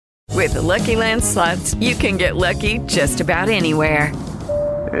With the Lucky Land Slots, you can get lucky just about anywhere.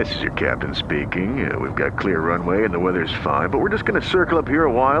 This is your captain speaking. We've got clear runway and the weather's fine, but we're just going to circle up here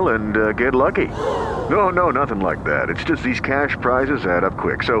a while and get lucky. No, nothing like that. It's just these cash prizes add up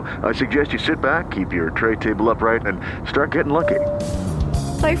quick. So I suggest you sit back, keep your tray table upright, and start getting lucky.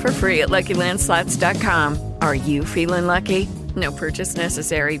 Play for free at LuckyLandSlots.com. Are you feeling lucky? No purchase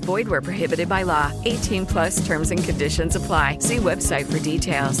necessary. Void where prohibited by law. 18 plus terms and conditions apply. See website for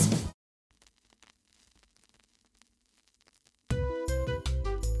details.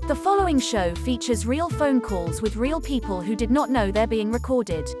 The following show features real phone calls with real people who did not know they're being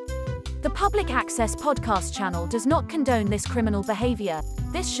recorded. The Public Access Podcast channel does not condone this criminal behavior.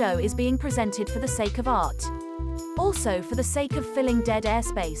 This show is being presented for the sake of art. Also for the sake of filling dead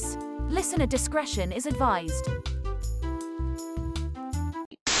airspace. Listener discretion is advised.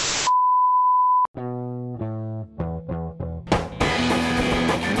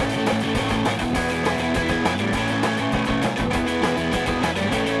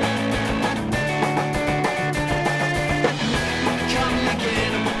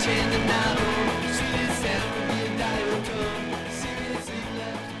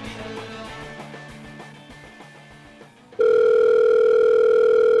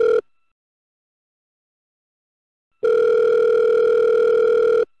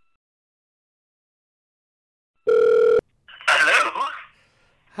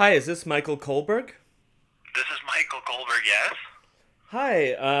 Hi, is this Michael Kohlberg? This is Michael Kohlberg, yes.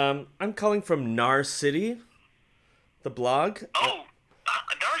 Hi, I'm calling from Nar City, the blog. Oh,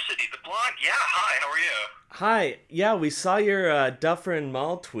 Nar City, the blog. Yeah, hi, how are you? Hi, yeah, we saw your Dufferin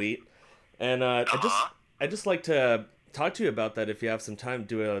Mall tweet, and I just like to talk to you about that if you have some time.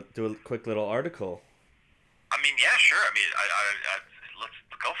 Do a quick little article. I mean, yeah, sure. I mean, I let's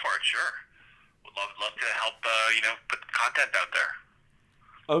go for it. Sure, would love to help. Put content out there.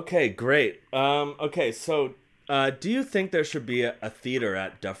 Okay, great. Okay, so do you think there should be a theater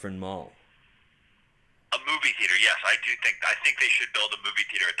at Dufferin Mall? A movie theater, yes. I think they should build a movie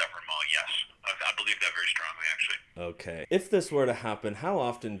theater at Dufferin Mall, yes. I believe that very strongly, actually. Okay. If this were to happen, how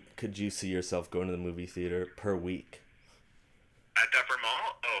often could you see yourself going to the movie theater per week? At Dufferin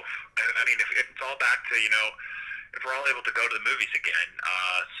Mall? Oh, I mean, if it's all back to, if we're all able to go to the movies again,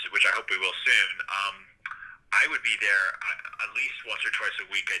 which I hope we will soon, I would be there at least once or twice a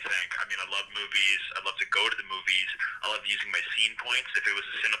week, I think. I mean, I love movies. I love to go to the movies. I love using my scene points. If it was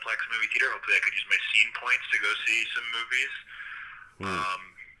a Cineplex movie theater, hopefully I could use my scene points to go see some movies.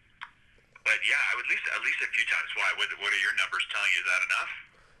 But yeah, I would at least a few times. Why? What are your numbers telling you? Is that enough?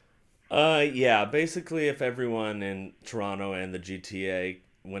 Yeah, basically if everyone in Toronto and the GTA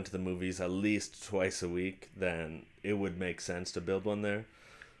went to the movies at least twice a week, then it would make sense to build one there.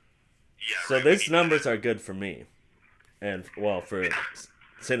 Yeah, so right, these numbers are good for me, and well, for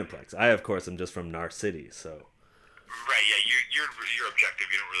Cineplex. I of course am just from Nar City, so. Right. Yeah, you're objective.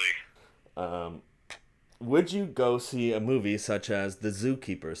 You don't really. Would you go see a movie such as The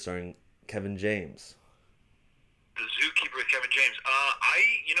Zookeeper starring Kevin James? The Zookeeper with Kevin James.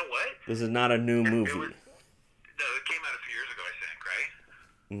 You know what? This is not a new movie. No, it came out a few years ago, I think. Right.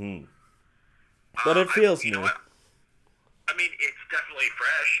 Mm-hmm. But it feels new. You know what? I mean, it's definitely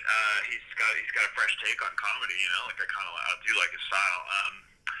fresh. He's got a fresh take on comedy. I do like his style.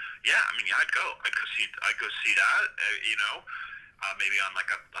 I'd go see that. Maybe on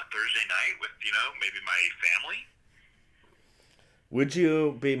like a Thursday night with maybe my family. Would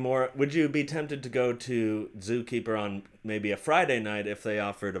you be tempted to go to Zookeeper on maybe a Friday night if they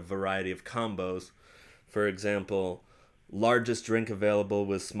offered a variety of combos? For example, largest drink available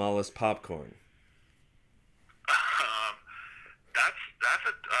with smallest popcorn.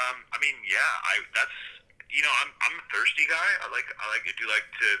 I'm a thirsty guy. I do like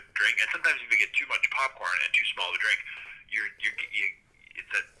to drink, and sometimes if you get too much popcorn and too small of a drink,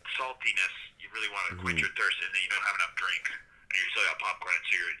 it's that saltiness. You really want to quench your thirst, and then you don't have enough drink, and you still got popcorn, and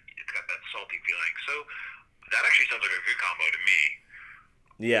so it's got that salty feeling. So that actually sounds like a good combo to me.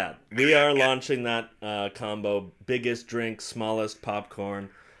 Yeah, we are launching that combo: biggest drink, smallest popcorn,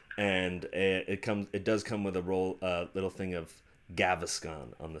 and it does come with a little thing of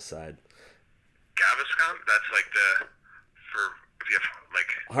Gaviscon on the side. Gaviscon? That's like if you have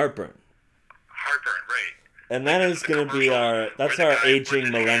heartburn. Heartburn, right. And that is going to be our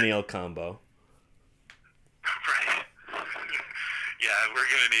aging millennial combo. Right. Yeah, we're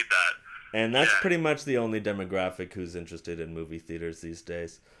going to need that. And that's pretty much the only demographic who's interested in movie theaters these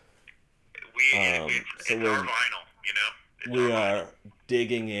days. It's our vinyl, We are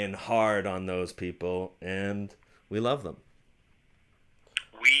digging in hard on those people, and we love them.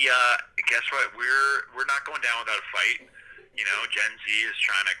 Guess what? We're not going down without a fight. Gen Z is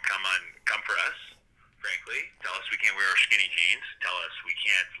trying to come for us. Frankly, tell us we can't wear our skinny jeans. Tell us we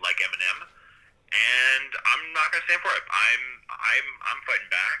can't like Eminem, and I'm not gonna stand for it. I'm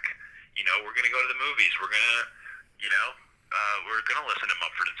fighting back. We're gonna go to the movies. We're gonna, we're gonna listen to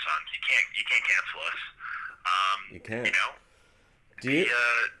Mumford and Sons. You can't cancel us. You can't. Do you?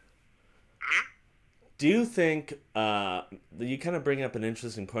 Do you think you kind of bring up an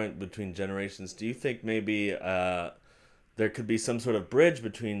interesting point between generations? Do you think maybe there could be some sort of bridge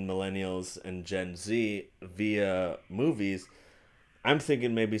between millennials and Gen Z via movies? I'm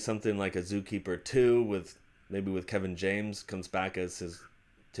thinking maybe something like a Zookeeper 2 with Kevin James comes back as his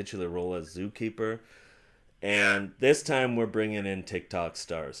titular role as Zookeeper. And this time we're bringing in TikTok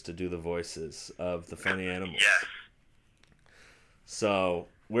stars to do the voices of the funny animals. Yes. So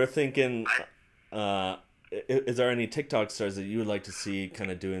we're thinking, is there any TikTok stars that you would like to see kind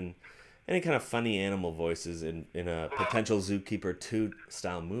of doing any kind of funny animal voices in a potential Zookeeper 2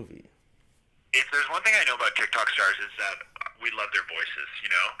 style movie? If there's one thing I know about TikTok stars is that we love their voices,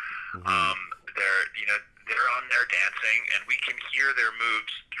 Mm-hmm. They're on there dancing, and we can hear their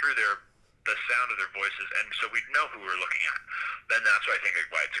moves through the sound of their voices, and so we know who we're looking at. Then that's why I think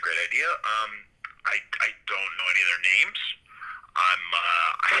why it's a great idea. I don't know any of their names. I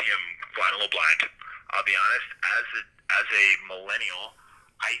am flying a little blind. I'll be honest. As a millennial,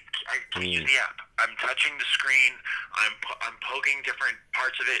 I can't use the app. I'm touching the screen. I'm poking different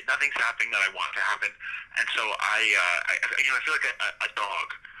parts of it. Nothing's happening that I want to happen, and so I feel like a dog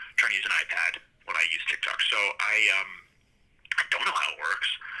trying to use an iPad when I use TikTok. So I don't know how it works.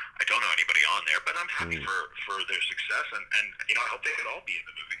 I don't know anybody on there, but I'm happy for their success, and I hope they could all be in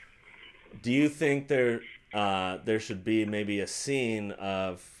the movie. Do you think there should be maybe a scene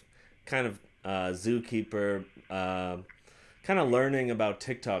of kind of Zookeeper kind of learning about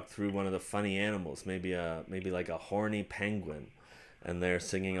TikTok through one of the funny animals, maybe like a horny penguin, and they're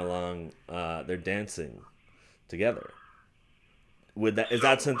singing along, they're dancing together? Is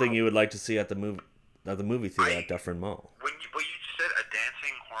that something you would like to see at the movie theater at Dufferin Mall? When you said a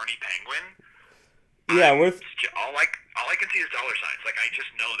dancing horny penguin, Yeah, all I can see is dollar signs. Like, I just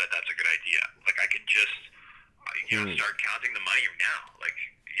know that that's a good idea. Like, I can just start counting the money now. Like,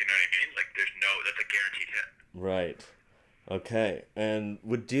 you know what I mean? Like, that's a guaranteed hit. Right. Okay. And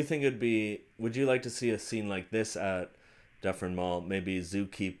would you like to see a scene like this at Dufferin Mall? Maybe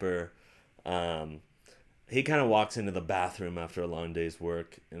Zookeeper, he kind of walks into the bathroom after a long day's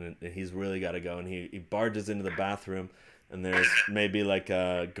work, and he's really got to go, and he barges into the bathroom, and there's maybe like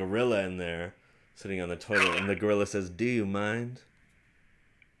a gorilla in there sitting on the toilet, and the gorilla says, "Do you mind?"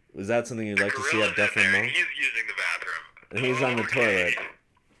 Is that something you'd like to see at Dufferin Mall? He's using the bathroom. And he's on the toilet.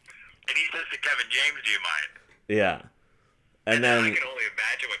 And he says to Kevin James, "Do you mind?" Yeah. And then I can only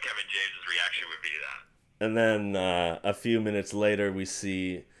imagine what Kevin James' reaction would be to that. And then a few minutes later, we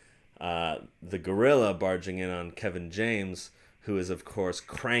see the gorilla barging in on Kevin James, who is, of course,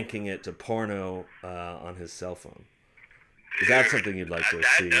 cranking it to porno on his cell phone. Is that something you'd like to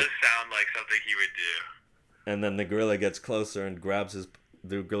see? That does sound like something he would do. And then the gorilla gets closer and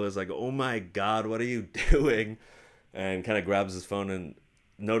the gorilla's like, "Oh my God, what are you doing?" And kind of grabs his phone and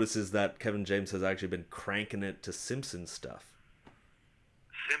notices that Kevin James has actually been cranking it to Simpsons stuff.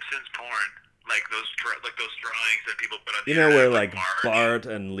 Simpsons porn, like those drawings that people put on. You know, where like Bart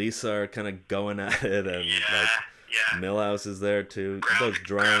and Lisa are kind of going at it, and Milhouse is there too. Those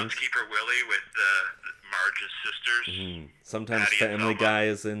drawings. Groundskeeper Willie with Marge's sisters. Mm-hmm. Sometimes Patty Family Guy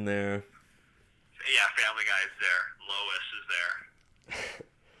is in there. Yeah, Family Guy is there. Lois is there.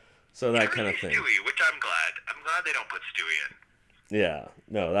 So that kind of thing. Stewie, which I'm glad. I'm glad they don't put Stewie in. Yeah,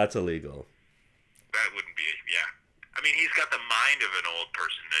 no, that's illegal. That wouldn't be, yeah. I mean, he's got the mind of an old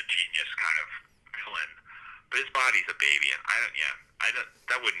person, a genius kind of villain, but his body's a baby, and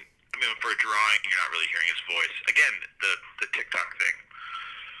that wouldn't, I mean, for a drawing, you're not really hearing his voice. Again, the TikTok thing.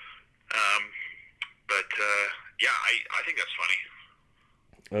 I think that's funny.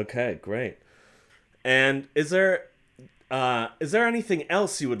 Okay, great. And is there anything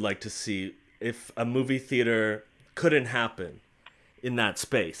else you would like to see if a movie theater couldn't happen in that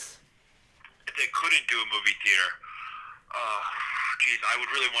space? If they couldn't do a movie theater, I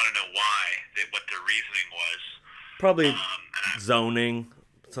would really want to know what their reasoning was. Probably zoning,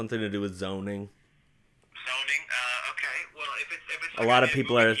 something to do with zoning. Zoning, okay. Well, if it's a lot of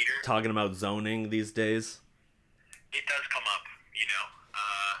people are talking about zoning these days. It does come up,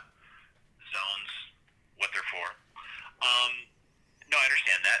 zones, what they're for. No, I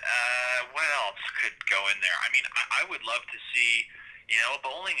understand that. What else could go in there? I mean, I would love to see, a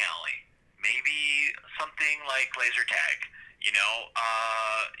bowling alley. Maybe something like laser tag.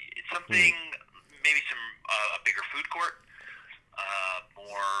 Something, maybe a bigger food court.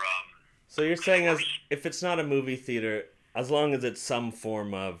 more. So you're saying as if it's not a movie theater, as long as it's some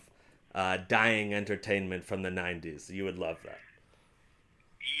form of dying entertainment from the 90s, you would love that.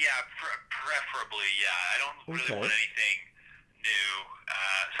 Yeah, preferably. Yeah, I don't really Okay. want anything new.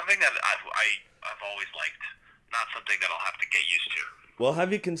 Something that I've always liked, not something that I'll have to get used to. Well,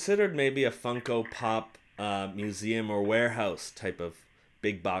 have you considered maybe a Funko Pop museum or warehouse type of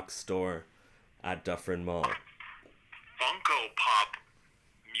big box store at Dufferin Mall? Funko Pop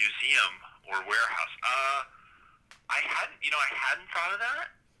museum or warehouse. I hadn't thought of that.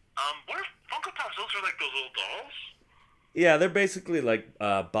 What are Funko Pops? Those are like those little dolls. Yeah, they're basically like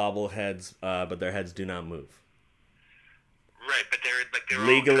bobbleheads, but their heads do not move. Right, but they're all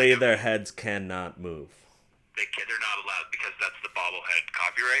Legally, kind of- their heads cannot move. they're not allowed because that's the bobblehead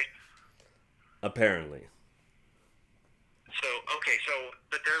copyright. Apparently.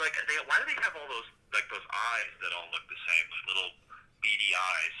 But they're like, why do they have all those eyes that all look the same, like little beady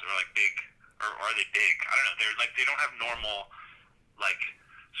eyes, or like big, or are they big? I don't know. They're like they don't have normal, like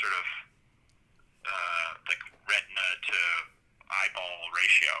sort of, like retina to eyeball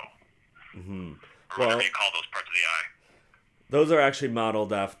ratio, or Well- whatever you call those parts of the eye. Those are actually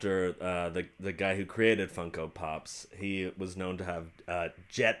modeled after the guy who created Funko Pops. He was known to have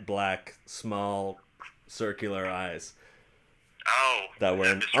jet black, small, circular eyes Oh, that were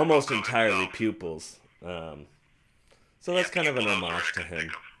Mr. almost Funko entirely himself. pupils. So that's kind of an Pupils, homage or I to can him.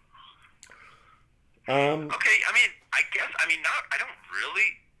 think of. Um, Okay, I guess, not, I don't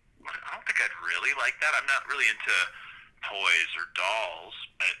think I'd really like that. I'm not really into toys or dolls,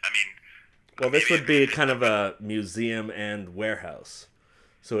 but, well, this maybe would be it's kind of a museum and warehouse.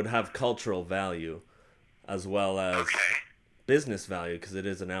 So it'd have cultural value as well as okay. business value because it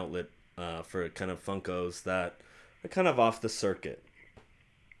is an outlet for kind of Funkos that are kind of off the circuit.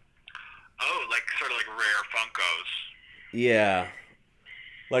 Oh, like, sort of like rare Funkos. Yeah.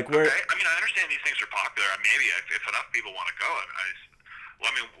 Like we're... Okay, I understand these things are popular. Maybe if enough people want to go,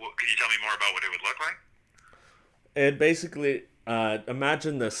 could you tell me more about what it would look like? It basically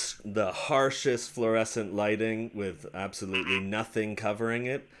imagine the harshest fluorescent lighting with absolutely nothing covering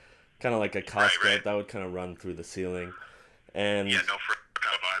it, kind of like a Costco right. that would kind of run through the ceiling, and Yeah, no fur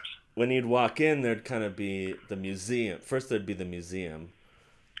kind of vibes. when you'd walk in, there'd kind of be the museum. First, there'd be the museum,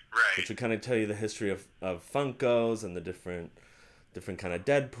 Right. which would kind of tell you the history of Funkos and the different kind of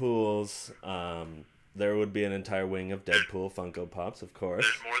Deadpools. There would be an entire wing of Deadpool Funko Pops, of course.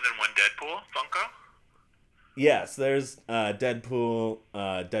 There's more than one Deadpool Funko? Yes, there's Deadpool,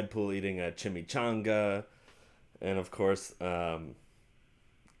 Deadpool eating a chimichanga, and of course,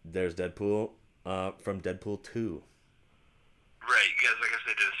 there's Deadpool from Deadpool 2. Right, because I guess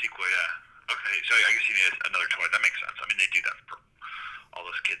they did a sequel, yeah. Okay, so I guess you need another toy. That makes sense. They do that for all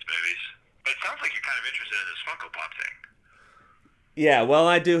those kids' movies. But it sounds like you're kind of interested in this Funko Pop thing. Yeah, well,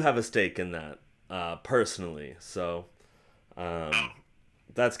 I do have a stake in that, personally, so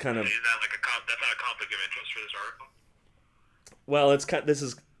that's kind of... Is that like that's not a conflict of interest for this article? Well, this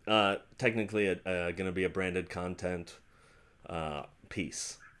is technically going to be a branded content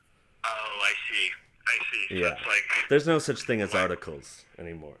piece. Oh, I see. So Yeah. it's like There's no such thing as articles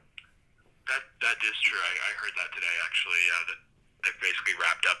anymore. that is true. I heard that today actually. Yeah, that they basically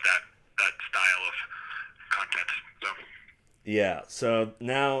wrapped up that style of content. So Yeah, so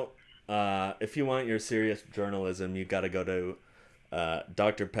now, if you want your serious journalism, you got to go to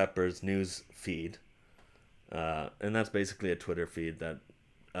Dr. Pepper's news feed. And that's basically a Twitter feed that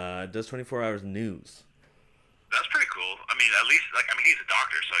does 24 hours news. that's pretty cool. At least he's a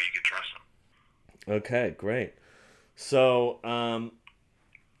doctor, so you can trust him. Okay, great. So,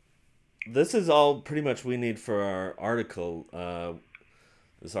 this is all pretty much we need for our article.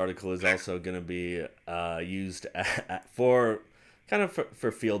 This article is also going to be used for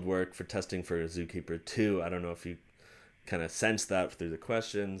field work, for testing for Zookeeper 2. I don't know if you kind of sense that through the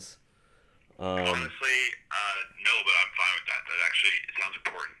questions. Honestly, no, but I'm fine with that. That actually, it sounds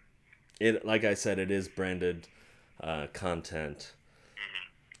important. It, like I said, it is branded content.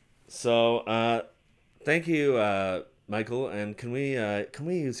 So, thank you, Michael. And can we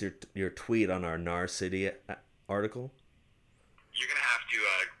use your tweet on our Nar City article? You're gonna have to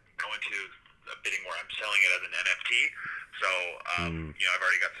go into a bidding war. I'm selling it as an NFT, so I've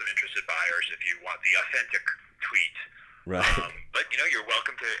already got some interested buyers. If you want the authentic tweet, Right. but you're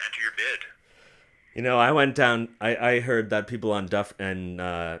welcome to enter your bid. I went down. I heard that people on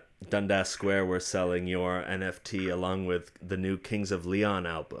Dundas Square were selling your NFT along with the new Kings of Leon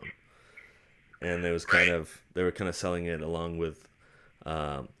album, and they were kind of selling it along with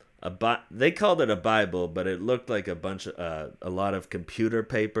they called it a Bible, but it looked like a lot of computer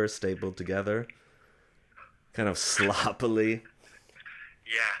paper stapled together, kind of sloppily.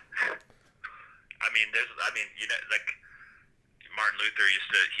 Yeah. I mean, like Martin Luther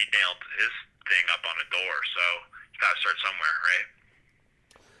he nailed his thing up on a door, so you gotta start somewhere, right?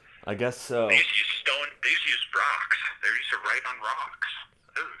 I guess so. They used to use stone. They used to use rocks. They used to write on rocks.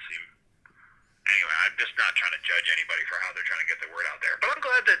 It doesn't seem. Anyway, I'm just not trying to judge anybody for how they're trying to get the word out there. But I'm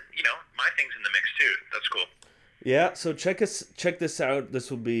glad that my thing's in the mix too. That's cool. Yeah. So check this out. This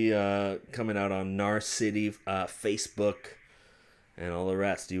will be coming out on Nar City, Facebook, and all the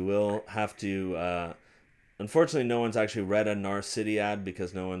rest. You will have to. Unfortunately, no one's actually read a Nar City ad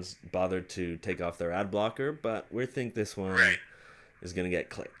because no one's bothered to take off their ad blocker. But we think this one is gonna get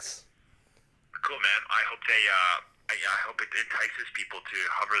clicks. Cool, man. I hope I hope it entices people to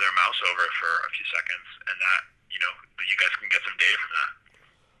hover their mouse over it for a few seconds, and that you guys can get some data from that.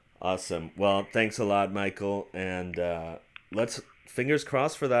 Awesome. Well, thanks a lot, Michael, and let's fingers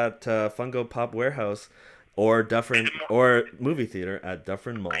crossed for that Funko Pop warehouse or Dufferin or movie theater at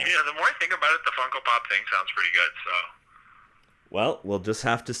Dufferin Mall. The more I think about it, the Funko Pop thing sounds pretty good. So. Well, we'll just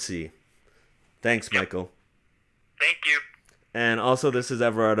have to see. Thanks, Michael. Thank you. And also, this is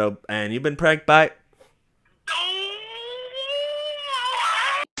Everardo, and you've been pranked by...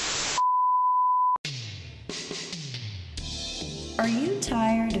 Are you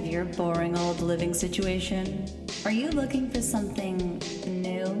tired of your boring old living situation? Are you looking for something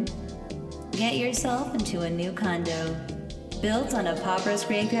new? Get yourself into a new condo. Built on a pauper's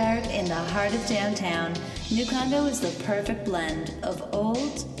graveyard in the heart of downtown, New Condo is the perfect blend of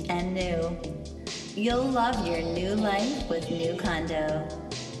old and new. You'll love your new life with New Condo.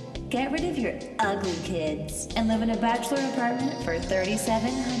 Get rid of your ugly kids and live in a bachelor apartment for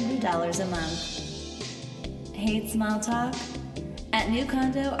 $3,700 a month. Hate small talk? At New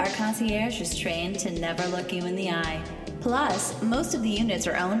Condo, our concierge is trained to never look you in the eye. Plus, most of the units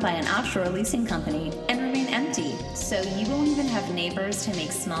are owned by an offshore leasing company and remain empty, so you won't even have neighbors to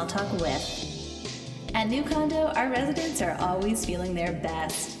make small talk with. At New Condo, our residents are always feeling their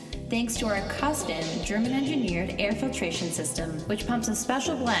best, thanks to our custom German-engineered air filtration system, which pumps a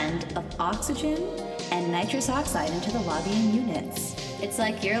special blend of oxygen and nitrous oxide into the lobbying units. It's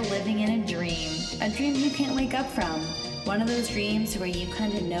like you're living in a dream you can't wake up from. One of those dreams where you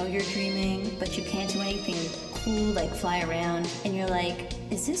kind of know you're dreaming, but you can't do anything cool like fly around, and you're like,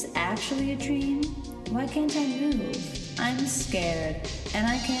 is this actually a dream? Why can't I move? I'm scared, and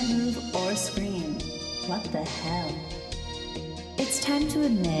I can't move or scream. What the hell? It's time to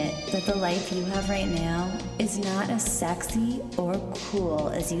admit that the life you have right now is not as sexy or cool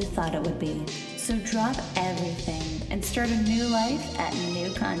as you thought it would be. So drop everything and start a new life at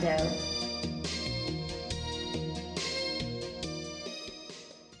New Condo.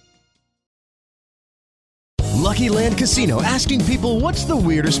 Lucky Land Casino, asking people, what's the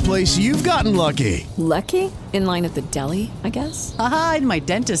weirdest place you've gotten lucky? Lucky? In line at the deli, I guess? Aha, in my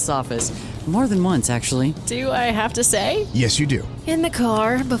dentist's office. More than once, actually. Do I have to say? Yes, you do. In the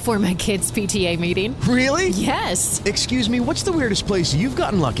car before my kids' PTA meeting. Really? Yes. Excuse me, what's the weirdest place you've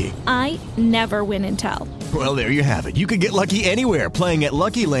gotten lucky? I never win and tell. Well, there you have it. You can get lucky anywhere, playing at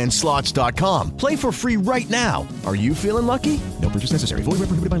LuckyLandSlots.com. Play for free right now. Are you feeling lucky? No purchase necessary. Void where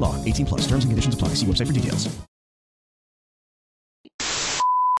prohibited by law. 18+. Terms and conditions apply. See website for details.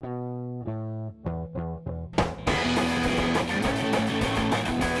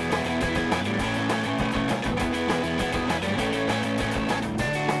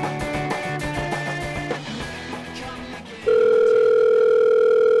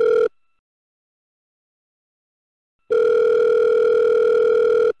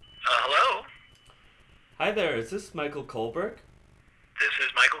 Hello? Hi there, is this Michael Kohlberg? This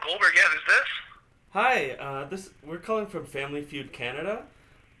is Michael Kohlberg. Yeah, who's this? Hi, we're calling from Family Feud Canada.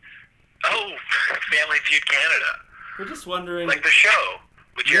 Oh, Family Feud Canada. We're just wondering... Like the show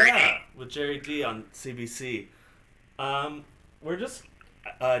with Jerry D. with Jerry D on CBC. We're just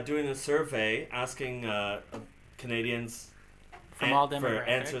doing a survey asking Canadians from all for demographics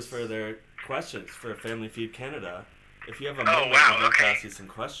answers for their questions for Family Feud Canada. If you have a Oh, moment, wow, I'd like to okay. ask you some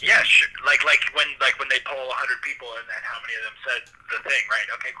questions. Yeah, sure. Like when they poll 100 people and how many of them said the thing, right?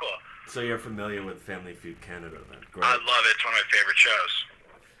 Okay, cool. So you're familiar with Family Feud Canada, then? Great. I love it. It's one of my favorite shows.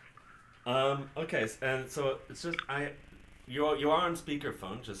 Okay, and so it's just you are on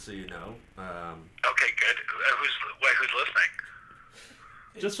speakerphone, just so you know. Okay, good. Who's listening?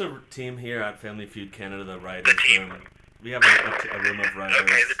 Just a team here at Family Feud Canada, the writers The team. room. We have a room of writers.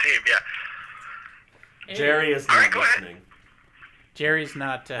 Okay, the team. Yeah. Jerry is All not right, go ahead. listening. Jerry's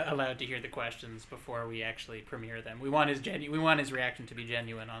not allowed to hear the questions before we actually premiere them. We want his reaction to be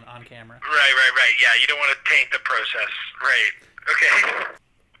genuine on camera. Right. Yeah, you don't want to taint the process. Right. Okay.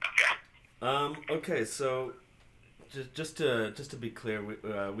 Okay. Okay, so just to be clear,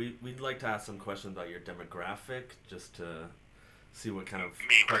 we'd like to ask some questions about your demographic, just to see what kind of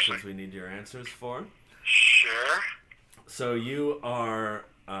questions we need your answers for. Sure. So you are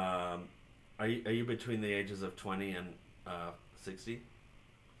you between the ages of 20 and 60?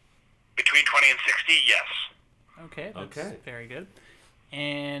 Between 20 and 60, yes. Okay, that's very good.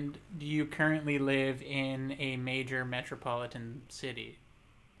 And do you currently live in a major metropolitan city?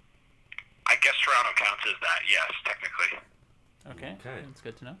 I guess Toronto counts as that, yes, technically. Okay, that's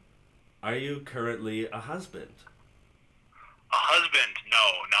good to know. Are you currently a husband? A husband?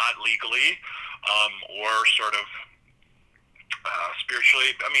 No, not legally, or sort of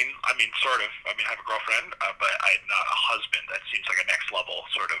spiritually. I mean, sort of. I mean, I have a girlfriend, but I'm not a husband. That seems like a next level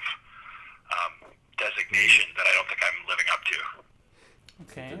sort of designation that I don't think I'm living up to.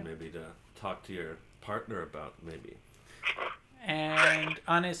 Okay. Something maybe to talk to your partner about, maybe. And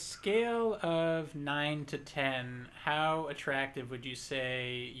on a scale of 9 to 10, how attractive would you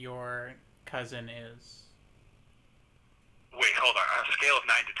say your cousin is? Wait, hold on. On a scale of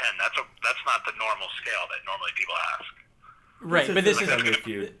 9 to 10, that's not the normal scale that normally people ask. Right, but this is a Family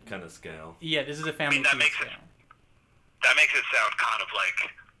Feud kind of scale. Yeah, this is a Family Feud scale. That makes it sound kind of like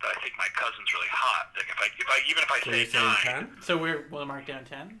I think my cousin's really hot. Like even if I say 9. So we'll mark down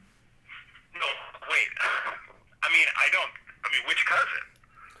 10. No, wait. I mean, which cousin?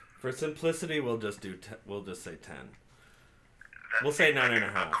 For simplicity, we'll just say 10. We'll say 9.5.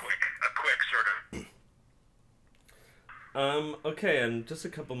 A quick sort of. Okay, and just a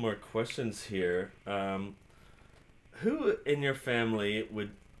couple more questions here. Who in your family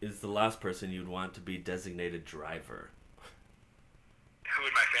is the last person you'd want to be designated driver? Who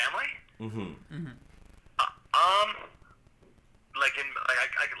in my family? Mm-hmm.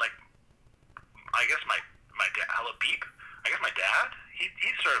 I guess my dad. Hello, Beep. I guess my dad.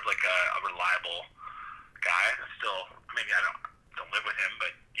 He's sort of like a reliable guy. Still, I mean, I don't live with him,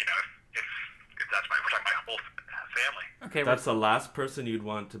 but you know, if that's we're talking my whole family. Okay, that's the last person you'd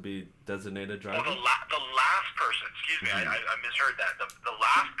want to be designated driver. Oh, the last person. Excuse me, I misheard that. The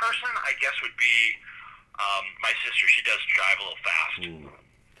last person, I guess, would be my sister. She does drive a little fast.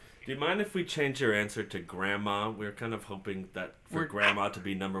 Do you mind if we change your answer to grandma? We're kind of hoping that for grandma to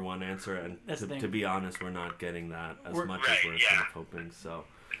be number one answer, and to be honest, we're not getting that as much as we're kind of hoping. So,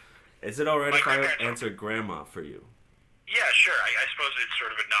 is it alright if I answer grandma for you? Yeah, sure. I suppose it's sort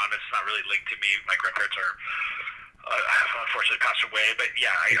of anonymous. It's not really linked to me. My grandparents have unfortunately passed away, but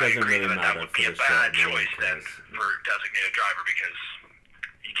yeah, I agree really that would be a bad choice then for designated driver because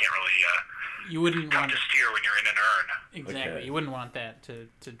you can't really you wouldn't want to steer when you're in an urn. Exactly. Okay. You wouldn't want that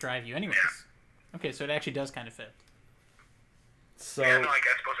to drive you anyways. Yeah. Okay, so it actually does kind of fit. So, yeah, no, I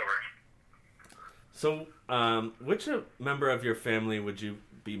suppose it works. So, which member of your family would you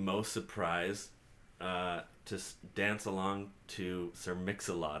be most surprised to dance along to Sir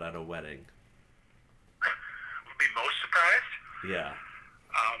Mix-a-Lot at a wedding? Would be most surprised? Yeah.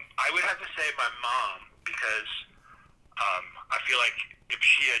 I would have to say my mom because I feel like if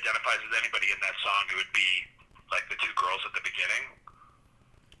she identifies as anybody in that song, it would be like the two girls at the beginning.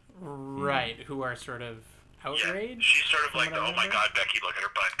 Right, who are sort of outraged? Yeah, she's sort of like the, oh my god, Becky, look at her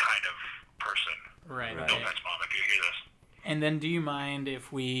butt kind of person. Right. No offense, Mom, if you hear this. And then do you mind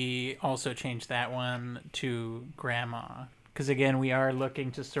if we also change that one to grandma? Because again, we are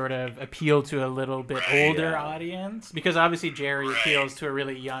looking to sort of appeal to a little bit older audience. Because obviously Jerry appeals to a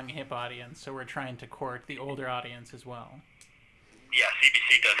really young, hip audience, so we're trying to court the older audience as well. Yeah,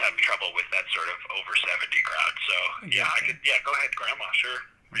 CBC does have trouble with that sort of over 70 crowd. So exactly. Go ahead, grandma, sure.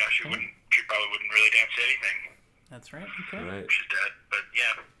 Yeah, she probably wouldn't really dance to anything. That's right. Okay. Right. She's dead, but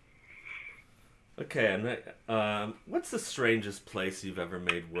yeah. Okay, and what's the strangest place you've ever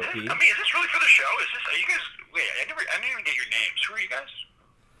made whoopee? I mean, is this really for the show? Are you guys? Wait, I didn't even get your names. Who are you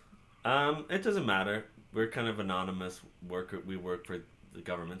guys? It doesn't matter. We're kind of anonymous worker. We work for the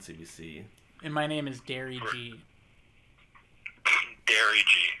government, CBC. And my name is Derry G. Derry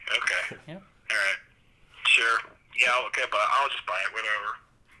G. Okay. Yep. All right. Sure. Yeah. Okay, but I'll just buy it. Whatever.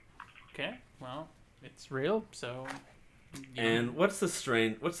 Okay. Well, it's real, so. And what's the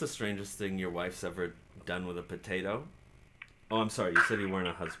strangest thing your wife's ever done with a potato? Oh, I'm sorry. You said you weren't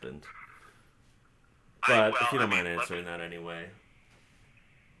a husband. But if you don't mind answering that anyway.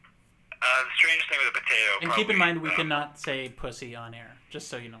 The strangest thing with a potato. And keep in mind, we cannot say pussy on air, just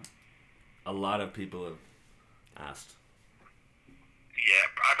so you know. A lot of people have asked. Yeah,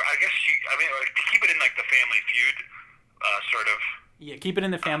 I guess to keep it in like the Family Feud, sort of. Yeah, keep it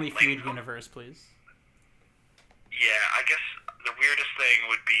in the Family Feud universe, please. Yeah, I guess the weirdest thing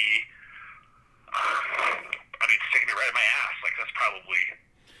would be, sticking it right in my ass. Like that's probably.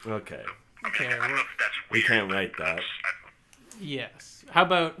 Okay. Okay. I don't know if that's We weird. can't write that. Yes. How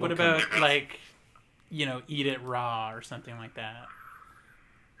about what We'll about come like, eat it raw or something like that?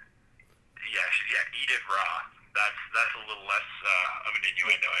 Yeah, eat it raw. That's a little less of an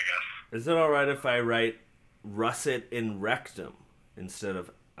innuendo, I guess. Is it all right if I write russet in rectum instead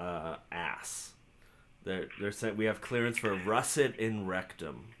of ass? They're saying we have clearance for russet in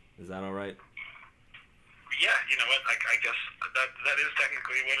rectum. Is that all right? Yeah, you know what? I guess that is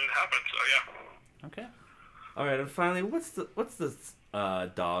technically when it happened. So yeah. Okay. All right, and finally, what's the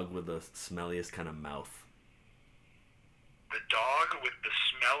dog with the smelliest kind of mouth? The dog with the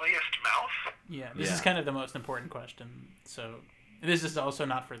smelliest mouth? Yeah, this is kind of the most important question. So this is also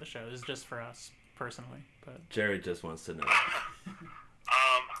not for the show. This is just for us personally. But Jerry just wants to know.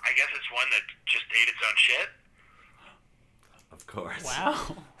 I guess it's one that just ate its own shit. Of course.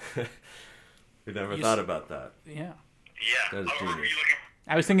 Wow. We never thought about that. Yeah. Yeah. That is Were you genius. looking?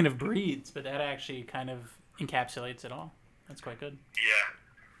 I was thinking of breeds, but that actually kind of encapsulates it all. That's quite good. Yeah.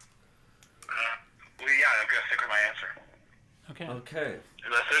 Well, yeah, I'm gonna stick with my answer. Okay. Okay.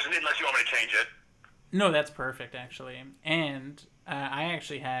 Unless you want me to change it. No, that's perfect, actually. And I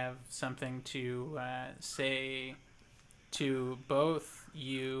actually have something to say to both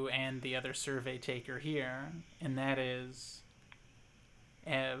you and the other survey taker here, and that is,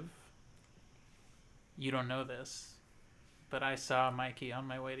 Ev, you don't know this, but I saw Mikey on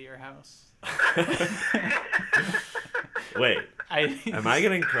my way to your house. Wait. Am I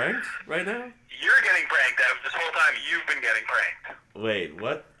getting pranked right now? You're getting pranked, Ev. This whole time you've been getting pranked. Wait,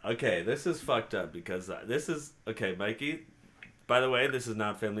 what? Okay, this is fucked up because this is... Okay, Mikey, by the way, this is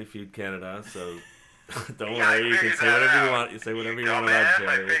not Family Feud Canada, so don't worry, you can say whatever you want. You say whatever you want about Jerry.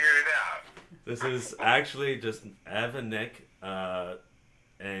 I figured it out. This is actually just Ev and Nick,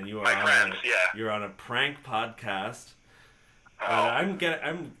 and you are My friends, yeah. You're on a prank podcast.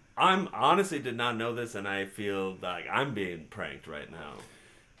 I'm honestly did not know this, and I feel like I'm being pranked right now.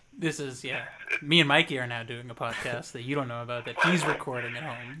 This is, me and Mikey are now doing a podcast that you don't know about that he's recording at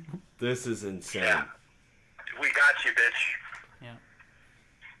home. This is insane. Yeah. We got you, bitch.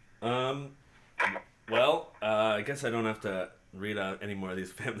 Yeah. Well, I guess I don't have to read out any more of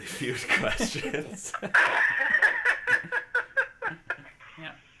these Family Feud questions.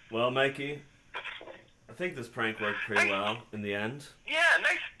 Yeah. Well, Mikey, I think this prank worked pretty well in the end. Yeah,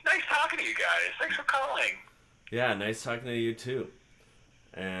 nice talking to you guys. Thanks for calling. Yeah, nice talking to you too.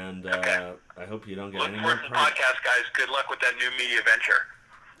 And Okay. I hope you don't get Look any forward more to the pranks. podcast, guys. Good luck with that new media venture.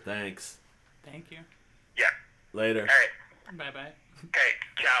 Thanks. Thank you. Yeah. Later. All right. Bye-bye. Okay.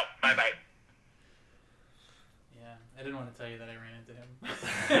 Ciao. Bye-bye. Yeah, I didn't want to tell you that I ran into him.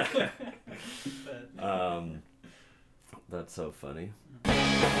 But... That's so funny.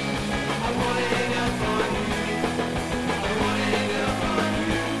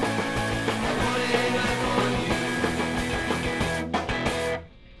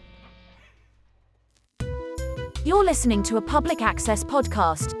 You're listening to a public access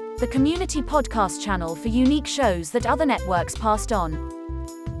podcast, the community podcast channel for unique shows that other networks passed on.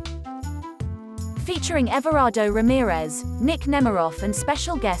 Featuring Everardo Ramirez, Nick Nemiroff, and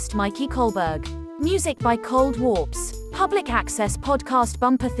special guest Mikey Kohlberg. Music by Cold Warps. Public access podcast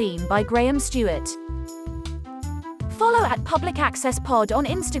bumper theme by Graham Stewart. Follow at Public Access Pod on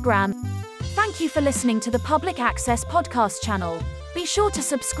Instagram. Thank you for listening to the Public Access Podcast channel. Be sure to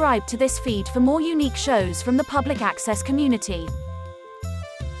subscribe to this feed for more unique shows from the public access community.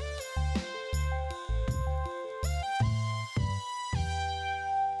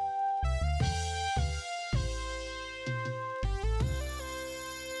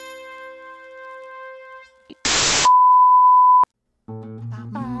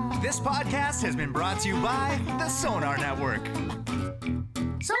 This podcast has been brought to you by the Sonar Network.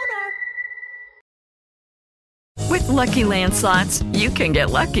 Sonar. With Lucky Land Slots, you can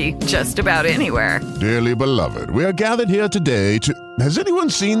get lucky just about anywhere. Dearly beloved, we are gathered here today to... Has anyone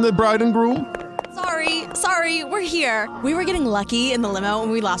seen the bride and groom? Sorry, we're here. We were getting lucky in the limo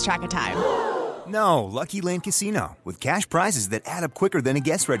and we lost track of time. No, Lucky Land Casino, with cash prizes that add up quicker than a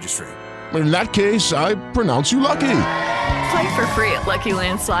guest registry. In that case, I pronounce you lucky. Play for free at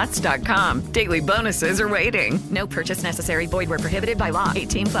LuckyLandSlots.com. Daily bonuses are waiting. No purchase necessary. Void where prohibited by law.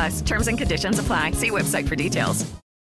 18+. Terms and conditions apply. See website for details.